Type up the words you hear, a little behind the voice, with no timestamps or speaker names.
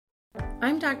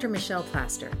I'm Dr. Michelle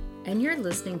Plaster, and you're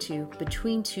listening to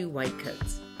Between Two White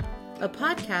Coats, a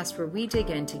podcast where we dig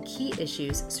into key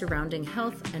issues surrounding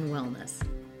health and wellness.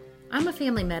 I'm a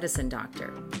family medicine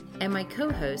doctor, and my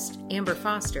co-host, Amber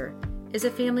Foster, is a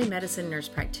family medicine nurse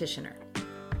practitioner.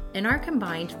 In our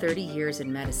combined 30 years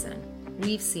in medicine,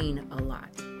 we've seen a lot.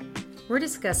 We're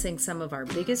discussing some of our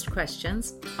biggest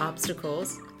questions,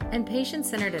 obstacles, and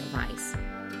patient-centered advice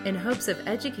in hopes of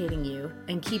educating you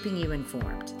and keeping you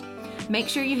informed. Make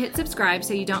sure you hit subscribe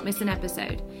so you don't miss an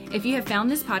episode. If you have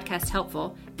found this podcast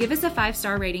helpful, give us a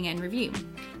 5-star rating and review.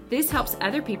 This helps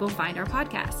other people find our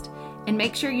podcast. And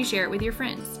make sure you share it with your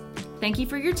friends. Thank you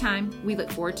for your time. We look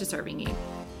forward to serving you.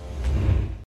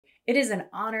 It is an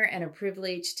honor and a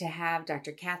privilege to have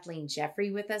Dr. Kathleen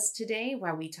Jeffrey with us today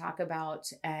while we talk about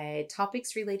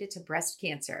topics related to breast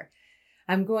cancer.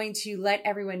 I'm going to let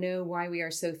everyone know why we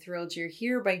are so thrilled you're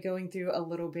here by going through a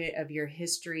little bit of your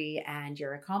history and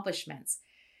your accomplishments.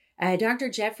 Dr.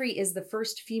 Jeffrey is the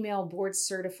first female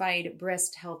board-certified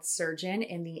breast health surgeon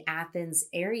in the Athens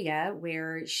area,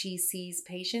 where she sees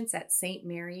patients at St.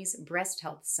 Mary's Breast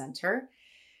Health Center.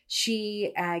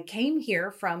 She came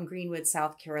here from Greenwood,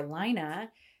 South Carolina,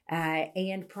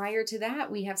 and prior to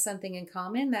that, we have something in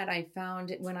common that I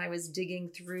found when I was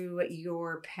digging through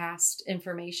your past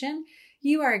information.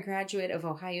 You are a graduate of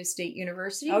Ohio State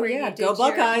University. Oh, yeah. Go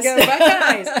Buckeyes. Go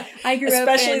Buckeyes. I grew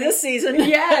Especially up this season.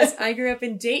 Yes. I grew up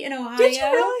in Dayton, Ohio. Did you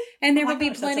really? And there Oh my will be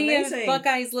gosh, plenty of amazing.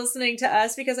 Buckeyes listening to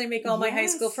us because I make all my high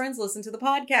school friends listen to the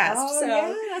podcast. Oh, so,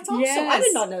 yeah. That's awesome. yes. I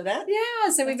did not know that.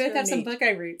 Yeah. So we That's both really have some neat.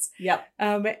 Buckeye roots. Yep.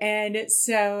 And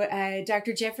so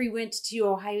Dr. Jeffrey went to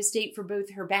Ohio State for both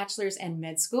her bachelor's and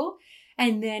med school,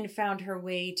 and then found her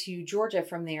way to Georgia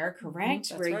from there, correct?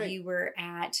 That's Where right. you were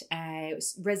at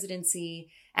residency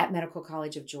at Medical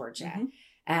College of Georgia. Mhm.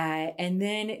 And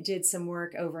then did some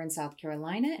work over in South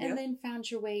Carolina, and Yep. then found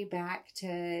your way back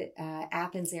to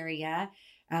Athens area.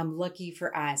 Lucky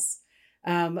for us.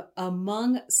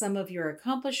 Among some of your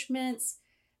accomplishments,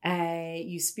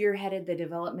 you spearheaded the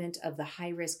development of the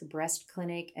high-risk breast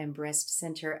clinic and breast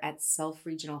center at Self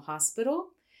Regional Hospital.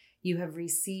 You have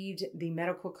received the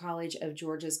Medical College of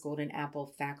Georgia's Golden Apple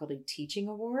Faculty Teaching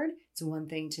Award. It's one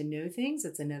thing to know things.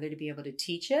 It's another to be able to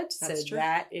teach it. That's so true.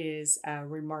 that is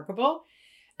remarkable.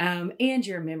 And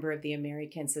you're a member of the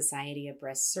American Society of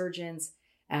Breast Surgeons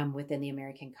within the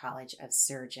American College of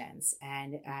Surgeons.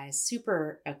 And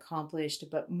super accomplished,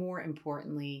 but more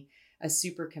importantly, a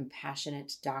super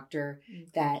compassionate doctor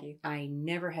that you. I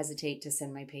never hesitate to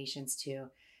send my patients to.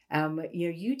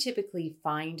 You typically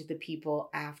find the people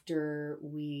after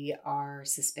we are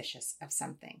suspicious of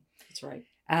something. That's right.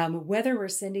 Whether we're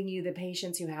sending you the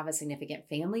patients who have a significant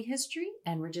family history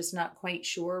and we're just not quite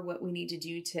sure what we need to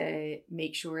do to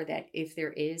make sure that if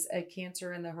there is a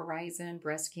cancer in the horizon,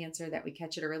 breast cancer, that we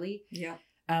catch it early. Yeah.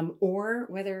 Or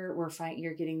whether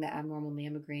you're getting the abnormal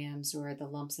mammograms or the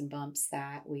lumps and bumps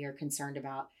that we are concerned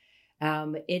about.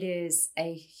 It is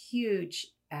a huge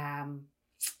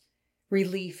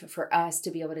relief for us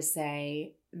to be able to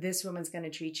say, this woman's going to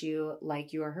treat you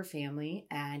like you are her family,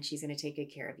 and she's going to take good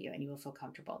care of you, and you will feel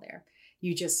comfortable there.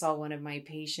 You just saw one of my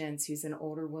patients who's an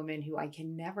older woman who I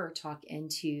can never talk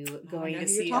into going to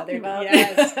see other doctors.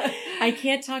 Yes. I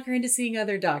can't talk her into seeing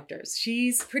other doctors.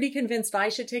 She's pretty convinced I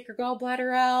should take her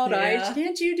gallbladder out. Yeah.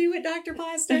 Can't you do it, Dr.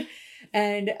 Plaster?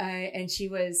 And she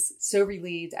was so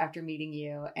relieved after meeting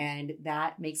you, and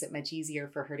that makes it much easier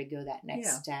for her to go that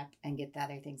next step and get the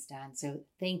other things done. So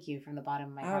thank you from the bottom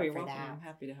of my heart You're for welcome. that. I'm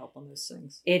happy to help on those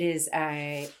things. It is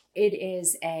a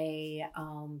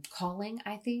calling,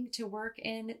 I think, to work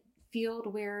in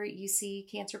field where you see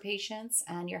cancer patients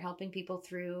and you're helping people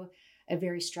through a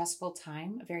very stressful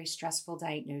time, a very stressful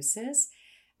diagnosis.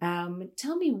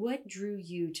 Tell me, what drew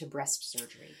you to breast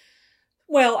surgery?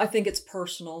 Well, I think it's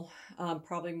personal,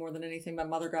 probably more than anything. My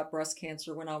mother got breast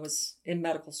cancer when I was in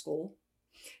medical school.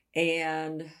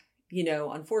 And,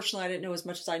 unfortunately, I didn't know as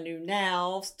much as I knew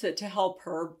now to help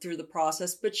her through the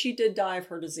process, but she did die of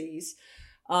her disease.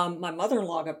 My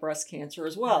mother-in-law got breast cancer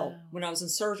as well when I was in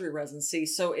surgery residency.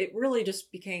 So it really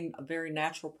just became a very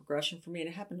natural progression for me, and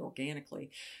it happened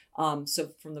organically.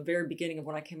 So from the very beginning of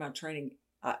when I came out of training,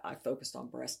 I focused on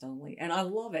breast only, and I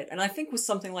love it. And I think with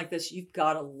something like this, you've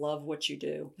got to love what you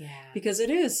do, because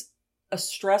it is a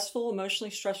stressful,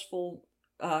 emotionally stressful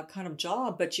kind of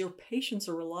job, but your patients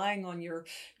are relying on your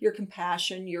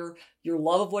compassion, your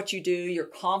love of what you do, your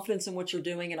confidence in what you're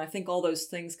doing. And I think all those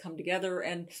things come together.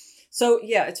 And so,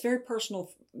 yeah, it's very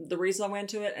personal, the reason I went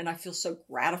to it. And I feel so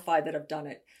gratified that I've done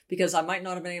it, because I might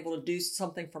not have been able to do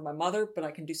something for my mother, but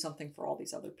I can do something for all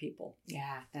these other people.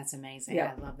 Yeah, that's amazing.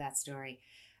 Yeah. I love that story.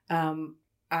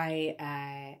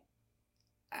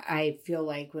 I feel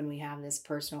like when we have this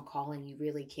personal calling, you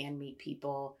really can meet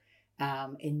people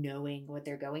in knowing what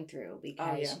they're going through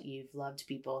because you've loved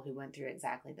people who went through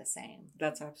exactly the same.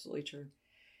 That's absolutely true.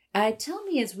 Tell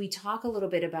me, as we talk a little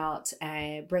bit about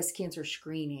breast cancer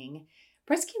screening,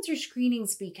 breast cancer screening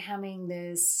is becoming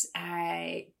this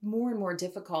more and more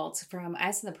difficult from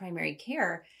us in the primary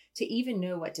care to even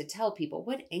know what to tell people.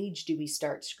 What age do we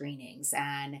start screenings,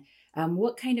 and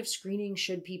what kind of screening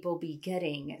should people be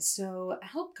getting? So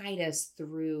help guide us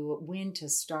through when to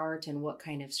start and what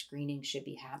kind of screening should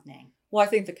be happening. Well, I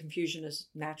think the confusion is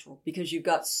natural because you've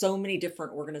got so many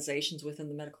different organizations within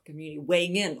the medical community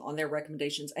weighing in on their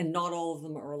recommendations, and not all of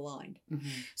them are aligned. Mm-hmm.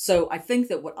 So I think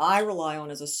that what I rely on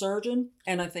as a surgeon,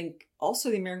 and I think also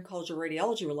the American College of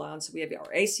Radiology rely on, so we have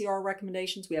our ACR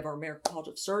recommendations, we have our American College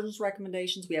of Surgeons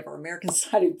recommendations, we have our American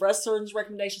Society of Breast Surgeons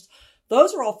recommendations.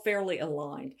 Those are all fairly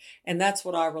aligned, and that's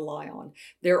what I rely on.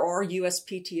 There are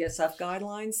USPTSF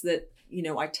guidelines that,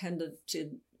 I tend to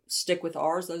stick with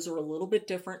ours. Those are a little bit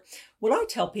different. What I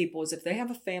tell people is if they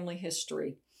have a family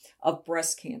history of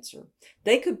breast cancer,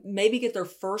 they could maybe get their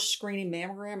first screening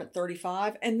mammogram at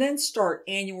 35 and then start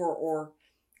annual or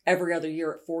every other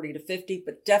year at 40 to 50,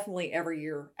 but definitely every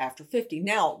year after 50.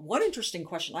 Now, one interesting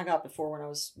question I got before when I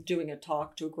was doing a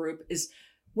talk to a group is,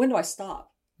 when do I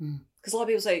stop? Because a lot of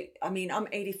people say, I'm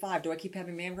 85. Do I keep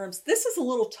having mammograms? This is a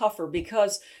little tougher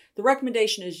because the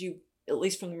recommendation is at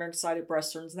least from the American Society of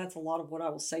Breast Surgeons, and that's a lot of what I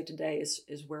will say today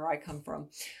is where I come from,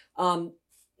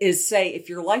 is say if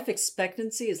your life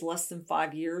expectancy is less than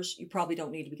 5 years, you probably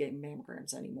don't need to be getting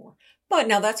mammograms anymore. But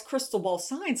now that's crystal ball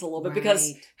science a little bit,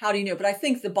 because how do you know? But I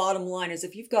think the bottom line is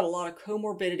if you've got a lot of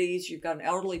comorbidities, you've got an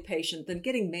elderly patient, then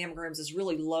getting mammograms is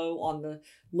really low on the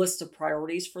list of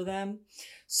priorities for them.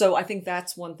 So I think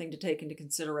that's one thing to take into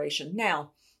consideration.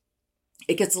 Now,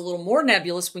 it gets a little more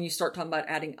nebulous when you start talking about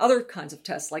adding other kinds of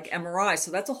tests like MRI.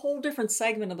 So that's a whole different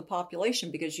segment of the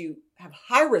population because you have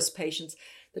high-risk patients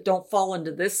that don't fall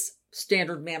into this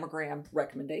standard mammogram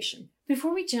recommendation.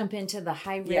 Before we jump into the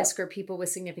high risk or people with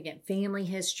significant family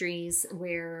histories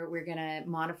where we're going to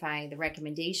modify the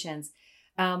recommendations,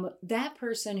 that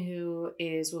person who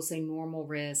is, we'll say, normal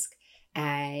risk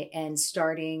and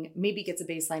starting, maybe gets a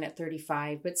baseline at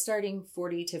 35, but starting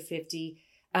 40 to 50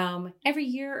 every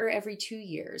year or every 2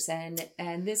 years. And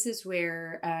this is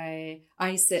where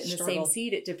I sit in the same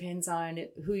seat. It depends on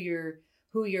who you're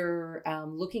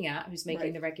looking at, who's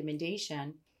making the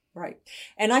recommendation. Right.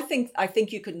 And I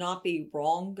think you could not be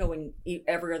wrong going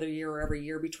every other year or every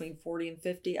year between 40 and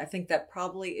 50. I think that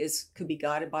probably could be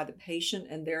guided by the patient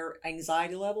and their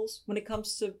anxiety levels when it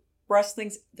comes to breast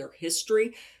things, their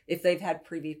history, if they've had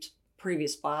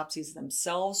previous biopsies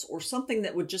themselves, or something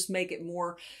that would just make it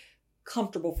more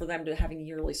comfortable for them to having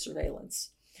yearly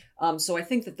surveillance. So I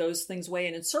think that those things weigh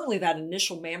in, and certainly that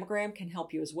initial mammogram can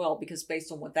help you as well, because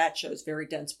based on what that shows, very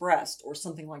dense breast or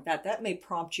something like that, that may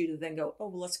prompt you to then go, oh,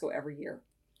 well, let's go every year.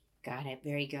 Got it.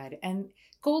 Very good. And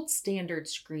gold standard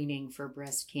screening for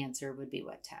breast cancer would be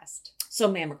what test? So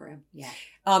mammogram. Yeah.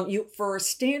 For a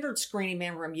standard screening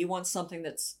mammogram, you want something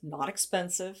that's not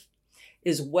expensive,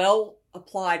 is well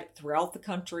applied throughout the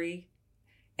country,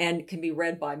 and can be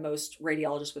read by most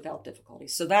radiologists without difficulty.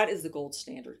 So that is the gold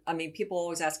standard. People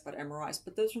always ask about MRIs,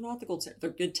 but those are not the gold standard.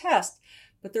 They're good tests,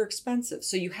 but they're expensive.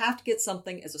 So you have to get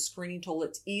something as a screening tool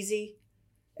that's easy,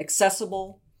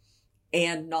 accessible,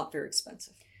 and not very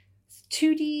expensive.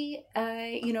 2D,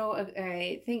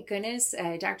 thank goodness,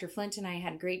 Dr. Flint and I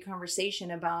had a great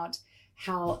conversation about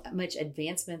how much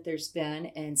advancement there's been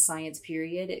in science,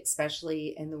 period,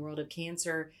 especially in the world of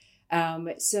cancer.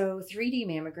 So 3D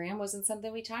mammogram wasn't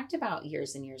something we talked about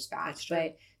years and years back,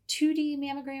 but 2D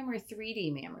mammogram or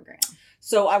 3D mammogram?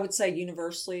 So I would say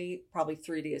universally, probably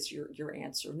 3D is your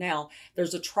answer. Now,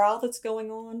 there's a trial that's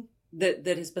going on that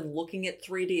has been looking at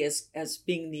 3D as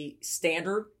being the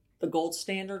standard, the gold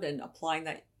standard, and applying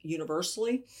that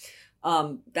universally.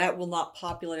 That will not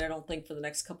populate, I don't think, for the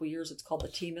next couple of years. It's called the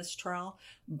TMIS trial.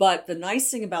 But the nice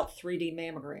thing about 3D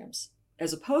mammograms,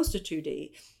 as opposed to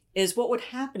 2D, is what would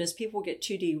happen is people would get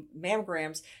 2D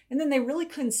mammograms and then they really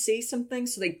couldn't see some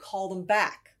things, so they'd call them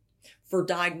back for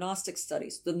diagnostic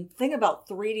studies. The thing about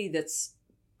 3D that's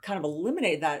kind of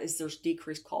eliminated that is there's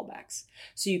decreased callbacks.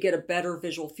 So you get a better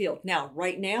visual field. Now,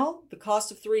 right now, the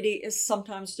cost of 3D is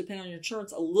sometimes, depending on your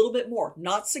insurance, a little bit more,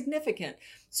 not significant.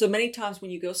 So many times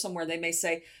when you go somewhere, they may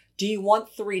say, do you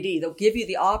want 3D? They'll give you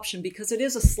the option because it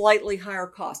is a slightly higher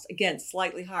cost. Again,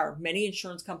 slightly higher. Many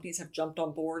insurance companies have jumped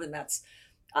on board, and that's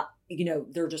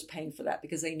they're just paying for that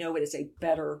because they know it is a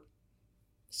better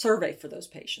survey for those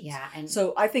patients. Yeah. And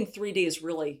so I think 3D is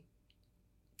really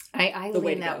I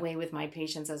lean that way with my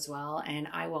patients as well. And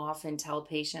I will often tell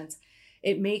patients,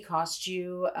 it may cost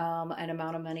you an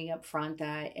amount of money up front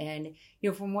and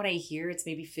from what I hear, it's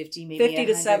maybe $50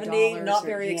 to $70, not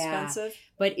very yeah. expensive.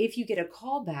 But if you get a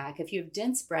callback, if you have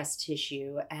dense breast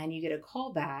tissue and you get a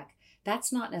callback,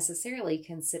 that's not necessarily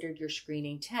considered your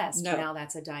screening test. No. Now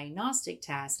that's a diagnostic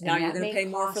test. Now and you're going to pay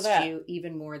more for that. You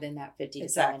even more than that $50 to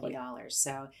Exactly. $70.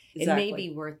 So Exactly. it may be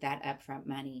worth that upfront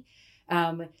money.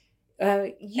 And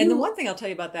the one thing I'll tell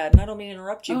you about that, and I don't mean to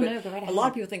interrupt you, but go right ahead. a lot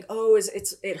of people think,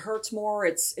 it hurts more,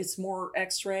 it's more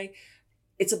X-ray.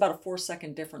 It's about a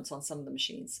 4-second difference on some of the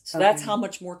machines. So that's how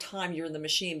much more time you're in the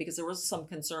machine, because there was some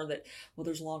concern that,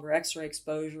 there's longer X-ray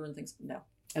exposure and things. No.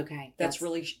 Okay. That's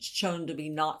really shown to be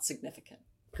not significant.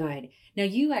 Good. Now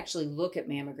you actually look at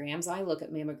mammograms. I look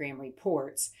at mammogram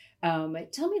reports. Tell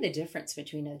me the difference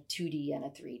between a 2D and a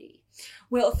 3D.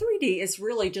 Well, 3D is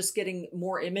really just getting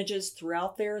more images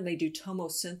throughout there, and they do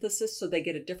tomosynthesis, so they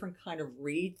get a different kind of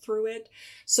read through it.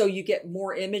 So you get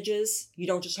more images. You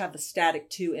don't just have the static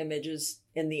 2 images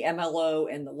in the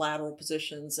MLO and the lateral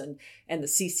positions and the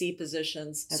CC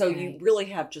positions. Okay. So you really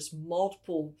have just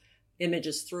multiple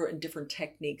images through it and different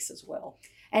techniques as well.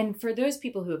 And for those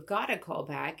people who have got a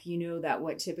callback, you know that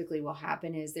what typically will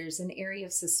happen is there's an area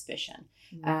of suspicion.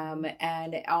 Mm-hmm.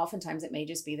 And oftentimes it may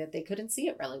just be that they couldn't see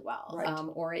it really well, right.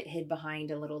 Or it hid behind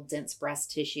a little dense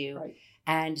breast tissue. Right.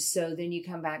 And so then you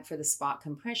come back for the spot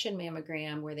compression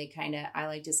mammogram where they I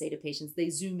like to say to patients, they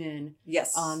zoom in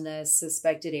on the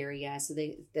suspected area so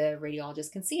the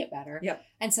radiologist can see it better. Yep.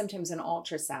 And sometimes an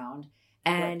ultrasound.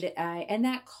 And and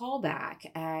that callback,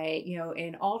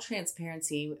 in all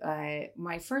transparency,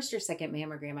 my first or second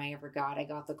mammogram I ever got, I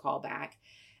got the callback.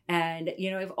 And,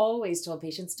 I've always told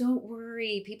patients, don't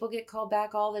worry. People get called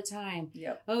back all the time.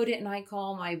 Yep. Oh, didn't I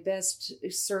call my best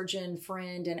surgeon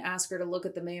friend and ask her to look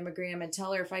at the mammogram and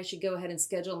tell her if I should go ahead and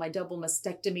schedule my double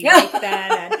mastectomy right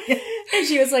then? And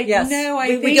she was like, no,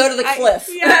 we go to the cliff.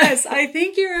 Yes, I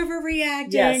think you're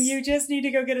overreacting. Yes. You just need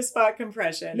to go get a spot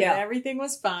compression. Yeah. And everything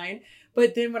was fine.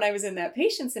 But then when I was in that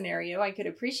patient scenario, I could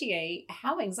appreciate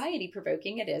how anxiety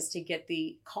provoking it is to get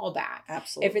the callback.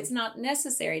 Absolutely. If it's not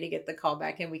necessary to get the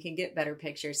callback and we can get better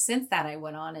pictures. Since that, I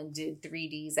went on and did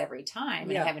 3Ds every time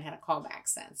and I haven't had a callback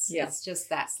since. Yeah. It's just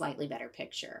that slightly better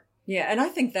picture. Yeah. And I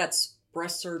think that's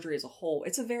breast surgery as a whole.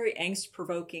 It's a very angst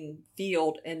provoking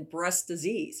field in breast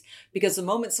disease, because the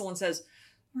moment someone says,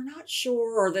 we're not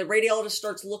sure, or the radiologist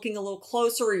starts looking a little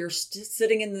closer, or you're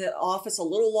sitting in the office a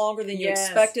little longer than you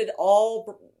expected,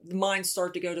 all the minds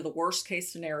start to go to the worst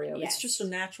case scenario. Yes. It's just a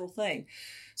natural thing.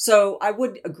 So I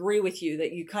would agree with you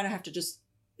that you kind of have to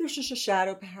there's just a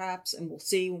shadow perhaps, and we'll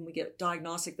see when we get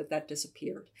diagnostic that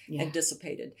disappeared and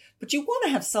dissipated. But you want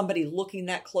to have somebody looking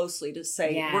that closely to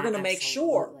say, we're going to make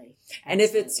sure. And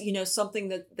if it's, something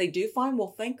that they do find,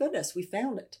 well, thank goodness we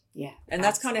found it. Yeah. And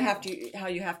that's kind of how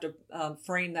you have to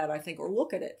frame that, I think, or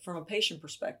look at it from a patient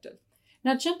perspective.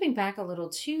 Now, jumping back a little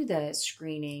to the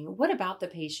screening, what about the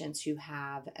patients who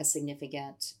have a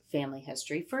significant family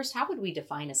history? First, how would we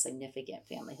define a significant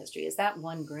family history? Is that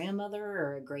one grandmother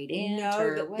or a great aunt?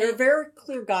 No, there are very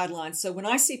clear guidelines. So when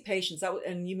I see patients,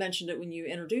 and you mentioned it when you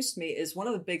introduced me, is one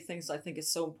of the big things I think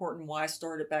is so important, why I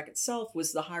started back itself,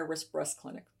 was the high-risk breast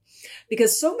clinic.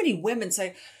 Because so many women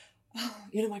say,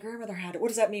 my grandmother had it. What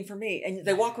does that mean for me? And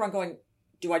they walk around going,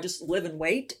 do I just live and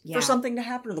wait for something to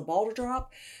happen or the ball to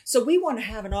drop? So we want to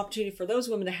have an opportunity for those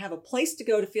women to have a place to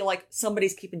go to feel like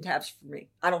somebody's keeping tabs for me.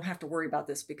 I don't have to worry about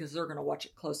this because they're going to watch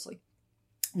it closely.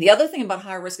 The other thing about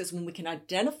high risk is when we can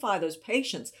identify those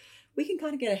patients, we can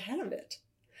kind of get ahead of it.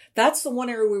 That's the one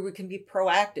area where we can be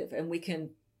proactive and we can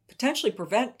potentially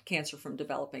prevent cancer from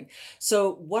developing.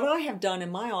 So what I have done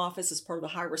in my office as part of the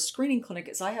high-risk screening clinic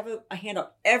is I have a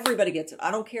handout. Everybody gets it.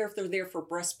 I don't care if they're there for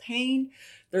breast pain,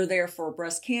 they're there for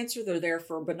breast cancer, they're there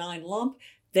for a benign lump.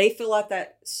 They fill out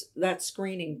that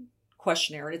screening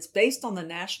questionnaire, and it's based on the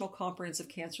National Comprehensive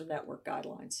Cancer Network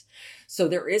guidelines. So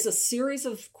there is a series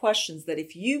of questions that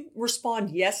if you respond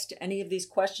yes to any of these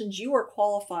questions, you are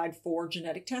qualified for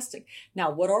genetic testing. Now,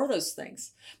 what are those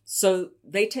things? So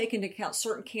they take into account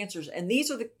certain cancers, and these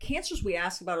are the cancers we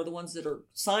ask about are the ones that are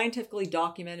scientifically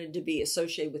documented to be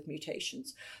associated with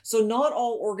mutations. So not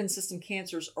all organ system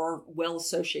cancers are well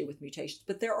associated with mutations,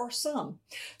 but there are some.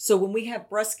 So when we have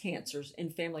breast cancers in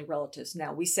family relatives,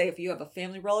 now we say if you have a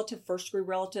family relative, first-degree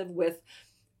relative with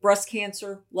breast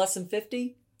cancer less than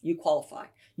 50, you qualify.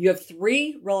 You have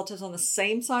 3 relatives on the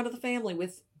same side of the family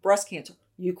with breast cancer,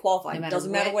 you qualify.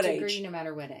 Doesn't matter what age. No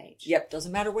matter what age. Yep,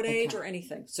 doesn't matter what age or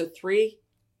anything. So 3,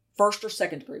 first or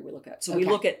second degree we look at. So we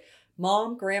look at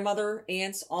mom, grandmother,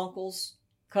 aunts, uncles,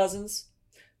 cousins.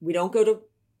 We don't go to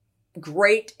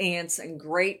great aunts and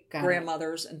great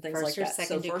grandmothers and things first like or that.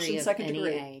 Second So first degree and second of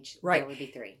degree. any age, Right. there would be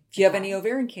 3. If you have any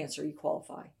ovarian cancer, you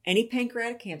qualify. Any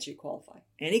pancreatic cancer, you qualify.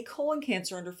 Any colon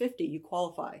cancer under 50, you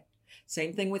qualify.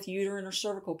 Same thing with uterine or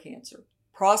cervical cancer.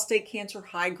 Prostate cancer,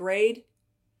 high grade.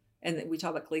 And we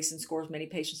talk about Gleason scores. Many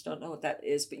patients don't know what that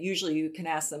is, but usually you can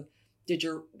ask them, did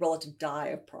your relative die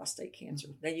of prostate cancer?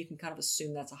 Then you can kind of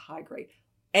assume that's a high grade.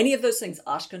 Any of those things,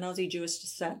 Ashkenazi Jewish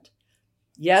descent.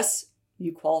 Yes,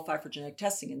 you qualify for genetic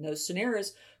testing. In those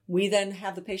scenarios, we then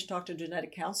have the patient talk to a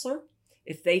genetic counselor.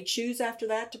 If they choose after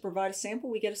that to provide a sample,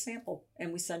 we get a sample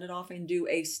and we send it off and do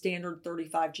a standard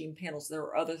 35 gene panels. There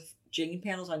are other gene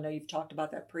panels. I know you've talked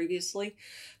about that previously,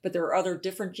 but there are other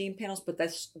different gene panels. But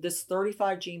this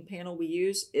 35 gene panel we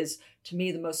use is, to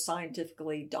me, the most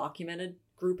scientifically documented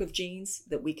group of genes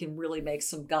that we can really make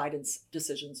some guidance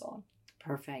decisions on.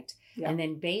 Perfect. Yeah. And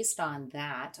then based on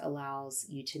that allows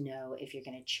you to know if you're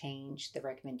going to change the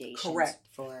recommendations Correct.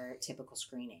 for typical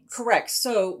screenings. Correct.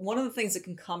 So one of the things that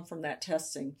can come from that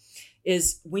testing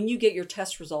is when you get your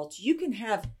test results, you can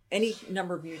have any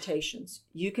number of mutations.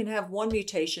 You can have one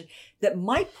mutation that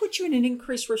might put you in an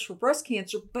increased risk for breast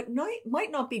cancer, but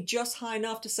might not be just high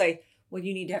enough to say, well,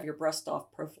 you need to have your breast off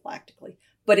prophylactically.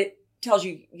 But it tells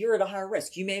you you're at a higher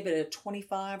risk. You may have a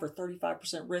 25 or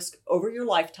 35% risk over your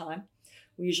lifetime.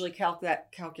 We usually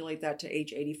calculate that to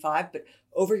age 85, but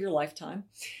over your lifetime.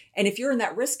 And if you're in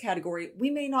that risk category,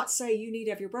 we may not say you need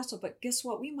to have your breast off, but guess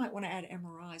what? We might want to add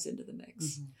MRIs into the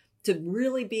mix to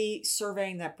really be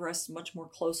surveying that breast much more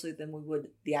closely than we would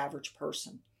the average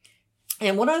person.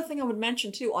 And one other thing I would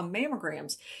mention too on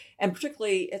mammograms, and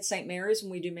particularly at St. Mary's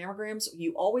when we do mammograms,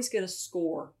 you always get a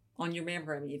score on your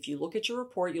mammogram. If you look at your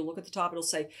report, you'll look at the top, it'll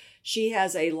say she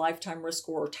has a lifetime risk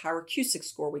score, or Tyrer-Cuzick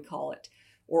score we call it,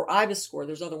 or IBIS score.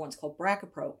 There's other ones called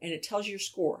BRCA-Pro, and it tells you your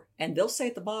score. And they'll say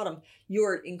at the bottom,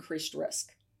 you're at increased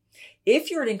risk.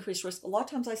 If you're at increased risk, a lot of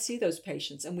times I see those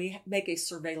patients and we make a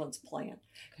surveillance plan.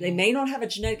 Okay. They may not have a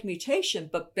genetic mutation,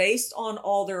 but based on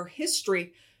all their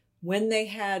history, when they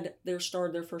had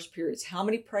started their first periods, how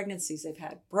many pregnancies they've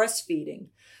had, breastfeeding,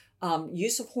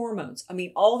 use of hormones,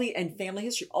 and family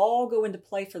history all go into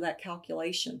play for that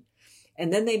calculation.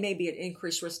 And then they may be at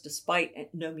increased risk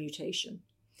despite no mutation.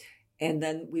 And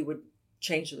then we would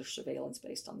change their surveillance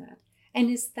based on that. And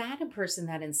is that a person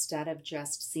that instead of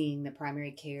just seeing the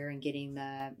primary care and getting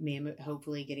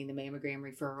hopefully getting the mammogram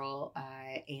referral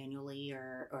annually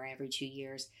or every 2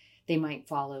 years, they might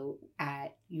follow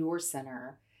at your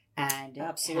center and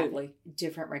absolutely have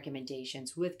different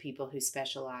recommendations with people who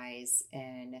specialize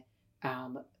in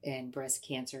breast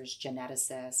cancers,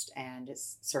 geneticists, and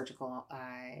surgical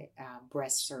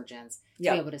breast surgeons to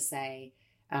be able to say,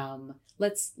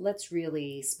 let's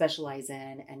really specialize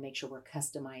in and make sure we're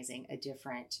customizing a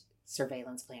different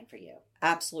surveillance plan for you.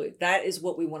 Absolutely. That is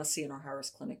what we want to see in our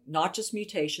high-risk clinic. Not just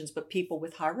mutations, but people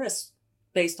with high risk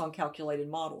based on calculated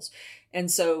models.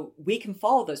 And so we can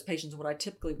follow those patients. What I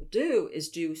typically will do is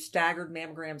do staggered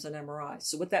mammograms and MRIs.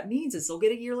 So what that means is they'll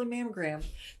get a yearly mammogram,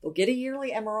 they'll get a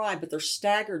yearly MRI, but they're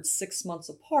staggered 6 months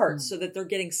apart so that they're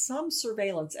getting some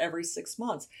surveillance every 6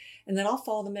 months. And then I'll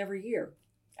follow them every year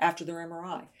after their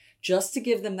MRI, just to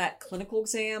give them that clinical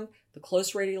exam, the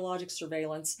close radiologic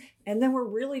surveillance, and then we're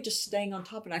really just staying on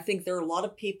top. And I think there are a lot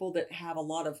of people that have a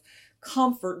lot of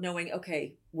comfort knowing,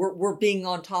 okay, we're being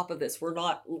on top of this. We're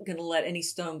not going to let any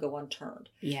stone go unturned.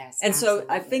 Yes. And absolutely.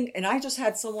 So I think, and I just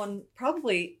had someone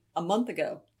probably a month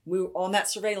ago, we were on that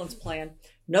surveillance plan,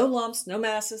 no lumps, no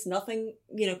masses, nothing,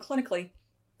 clinically,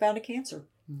 found a cancer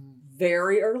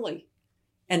very early.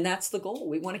 And that's the goal.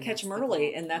 We want to catch them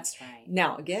early. And that's right.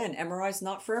 Now, again, MRI is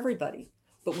not for everybody.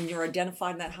 But when you're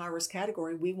identified in that high-risk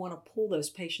category, we want to pull those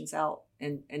patients out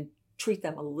and treat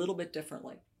them a little bit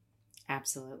differently.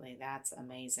 Absolutely. That's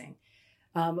amazing.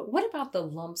 What about the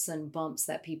lumps and bumps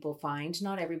that people find?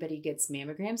 Not everybody gets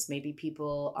mammograms. Maybe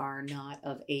people are not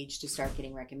of age to start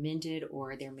getting recommended,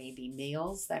 or there may be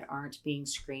males that aren't being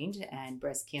screened and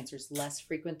breast cancer is less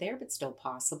frequent there, but still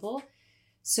possible.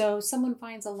 So someone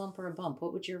finds a lump or a bump.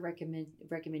 What would your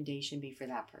recommendation be for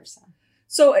that person?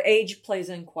 So age plays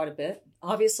in quite a bit.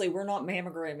 Obviously, we're not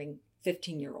mammogramming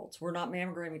 15-year-olds. We're not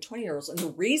mammogramming 20-year-olds. And the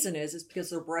reason is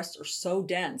because their breasts are so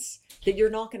dense that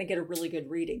you're not going to get a really good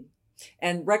reading.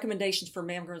 And recommendations for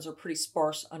mammograms are pretty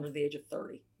sparse under the age of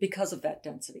 30 because of that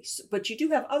density. But you do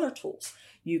have other tools.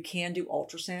 You can do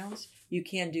ultrasounds. You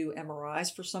can do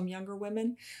MRIs for some younger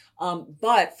women.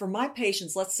 But for my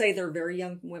patients, let's say they're very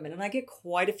young women, and I get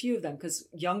quite a few of them because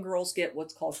young girls get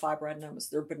what's called fibroadenomas.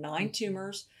 They're benign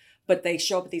tumors, but they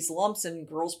show up with these lumps and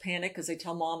girls panic because they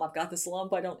tell mom, I've got this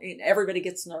lump. Everybody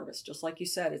gets nervous. Just like you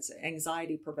said, it's an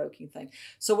anxiety provoking thing.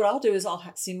 So what I'll do is I'll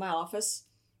see my office,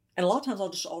 And a lot of times I'll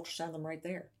just ultrasound them right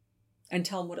there and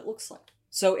tell them what it looks like.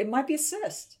 So it might be a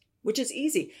cyst, which is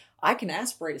easy. I can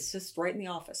aspirate a cyst right in the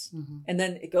office, and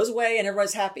then it goes away and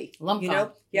everybody's happy. Lump you on.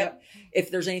 know? Yep.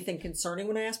 If there's anything concerning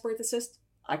when I aspirate the cyst,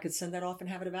 I could send that off and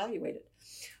have it evaluated.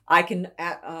 I can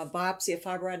biopsy a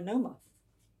fibroadenoma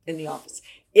in the office.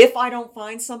 If I don't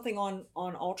find something on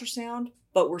ultrasound,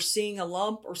 but we're seeing a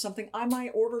lump or something, I might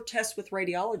order tests with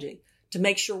radiology to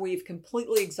make sure we've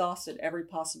completely exhausted every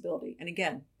possibility. And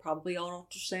again, probably on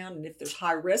ultrasound. And if there's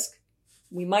high risk,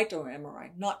 we might do an MRI,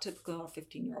 not typically on a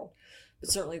 15-year-old, but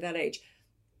certainly that age.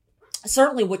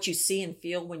 Certainly what you see and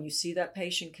feel when you see that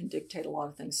patient can dictate a lot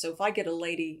of things. So if I get a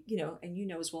lady, and you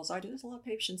know as well as I do, there's a lot of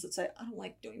patients that say, I don't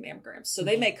like doing mammograms. So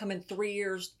they may come in 3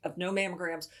 years of no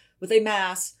mammograms with a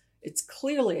mass. It's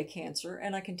clearly a cancer,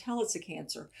 and I can tell it's a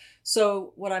cancer.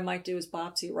 So what I might do is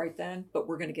biopsy it right then, but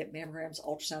we're going to get mammograms,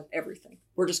 ultrasound, everything.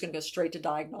 We're just going to go straight to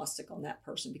diagnostic on that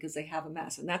person because they have a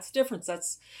mass. And that's the difference.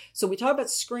 So we talk about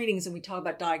screenings and we talk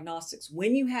about diagnostics.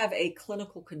 When you have a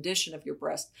clinical condition of your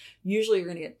breast, usually you're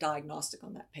going to get diagnostic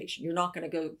on that patient. You're not going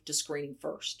to go to screening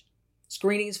first.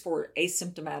 Screening is for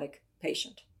asymptomatic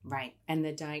patient. Right. And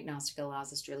the diagnostic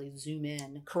allows us to really zoom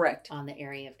in Correct. on the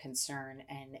area of concern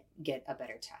and get a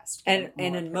better test. And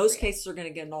in most cases, they're going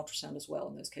to get an ultrasound as well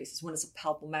in those cases when it's a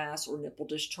palpable mass or nipple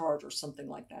discharge or something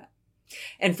like that.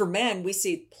 And for men, we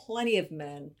see plenty of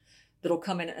men that'll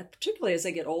come in, and particularly as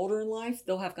they get older in life,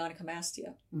 they'll have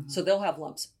gynecomastia. So they'll have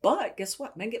lumps. But guess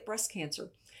what? Men get breast cancer.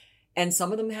 And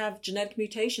some of them have genetic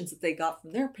mutations that they got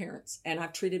from their parents. And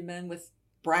I've treated men with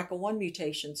BRCA1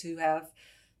 mutations who have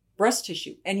breast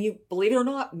tissue. And you believe it or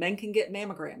not, men can get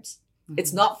mammograms.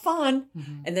 It's not fun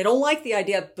and they don't like the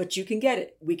idea, but you can get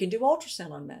it. We can do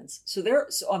ultrasound on men. So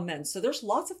there's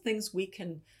lots of things we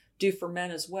can do for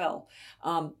men as well.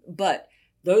 But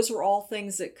those are all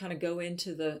things that kind of go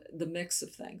into the mix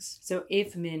of things. So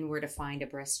if men were to find a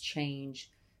breast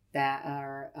change that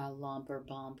are a lump or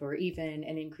bump or even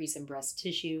an increase in breast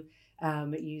tissue,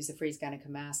 use the phrase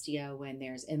gynecomastia when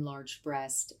there's enlarged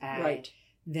breast, right.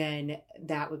 Then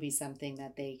that would be something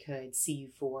that they could see you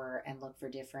for and look for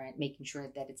different, making sure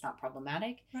that it's not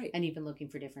problematic, right. And even looking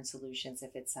for different solutions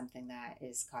if it's something that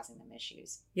is causing them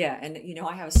issues. Yeah. And,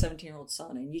 I have a 17-year-old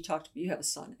son, and you have a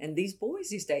son. And these boys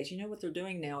these days, what they're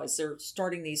doing now is they're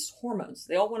starting these hormones.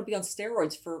 They all want to be on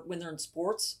steroids for when they're in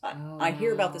sports. I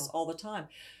hear about this all the time.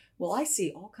 Well, I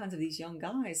see all kinds of these young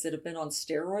guys that have been on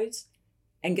steroids.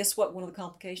 And guess what? One of the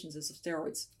complications is of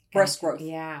steroids, breast growth.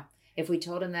 Yeah. If we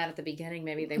told them that at the beginning,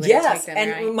 maybe they would have taken them,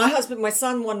 and right? My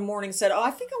son one morning said,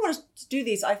 I think I want to do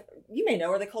these. You may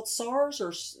know, are they called SARS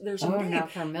or there's a name?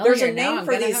 Not familiar. There's a name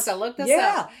for these. Have to look this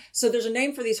up. So there's a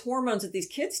name for these hormones that these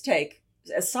kids take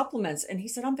as supplements. And he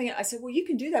said, I said, well, you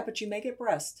can do that, but you may get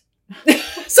breast.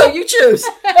 So you choose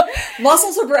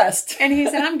muscles or breast. And he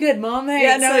said, I'm good, Mom.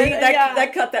 Thanks. Yeah, no,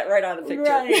 that cut that right out of the picture.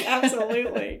 Right,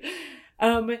 absolutely.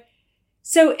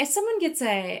 So if someone gets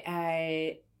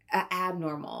a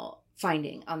abnormal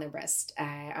finding on their breast,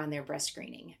 on their breast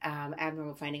screening,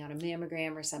 abnormal finding on a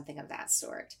mammogram or something of that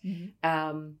sort.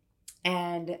 And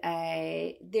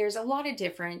there's a lot of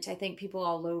different, I think people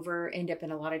all over end up in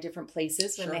a lot of different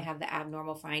places when they have the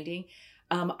abnormal finding.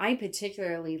 I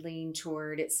particularly lean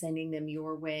toward sending them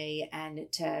your way and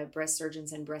to breast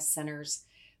surgeons and breast centers,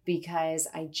 because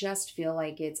I just feel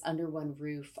like it's under one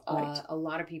roof. Right. A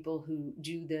lot of people who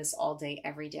do this all day,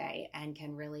 every day, and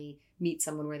can really meet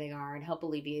someone where they are and help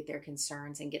alleviate their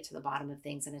concerns and get to the bottom of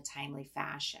things in a timely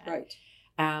fashion. Right.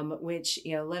 Which,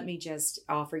 let me just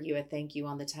offer you a thank you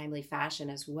on the timely fashion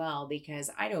as well, because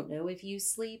I don't know if you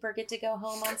sleep or get to go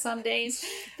home on some days.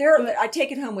 I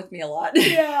take it home with me a lot.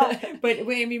 Yeah. But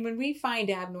I mean, when we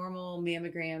find abnormal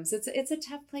mammograms, it's a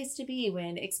tough place to be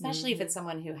especially if it's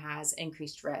someone who has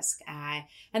increased risk,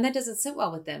 and that doesn't sit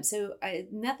well with them. So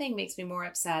nothing makes me more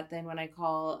upset than when I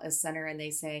call a center and they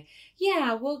say,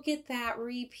 yeah, we'll get that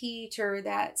repeat or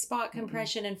that spot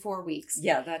compression in 4 weeks.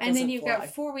 Yeah. That and then you've got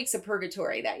 4 weeks of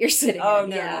purgatory that you're sitting in.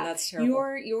 No, that's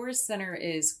terrible. Your center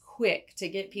is quick to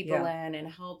get people in and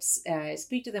helps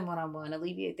speak to them one-on-one,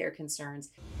 alleviate their concerns.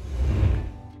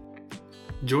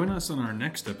 Join us on our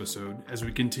next episode as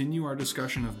we continue our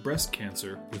discussion of breast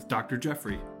cancer with Dr.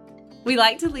 Jeffrey. We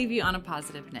like to leave you on a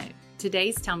positive note.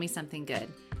 Today's Tell Me Something Good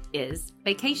is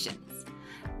vacations.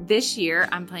 This year,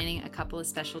 I'm planning a couple of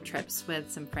special trips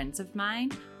with some friends of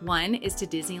mine. One is to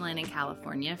Disneyland in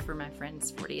California for my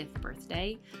friend's 40th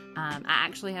birthday. I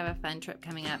actually have a fun trip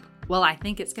coming up. Well, I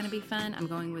think it's going to be fun. I'm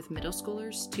going with middle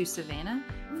schoolers to Savannah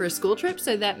for a school trip,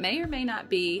 so that may or may not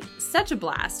be such a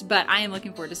blast, but I am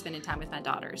looking forward to spending time with my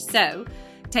daughters. So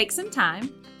take some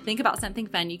time, think about something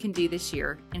fun you can do this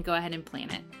year, and go ahead and plan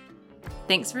it.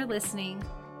 Thanks for listening,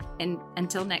 And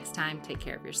until next time, take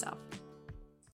care of yourself.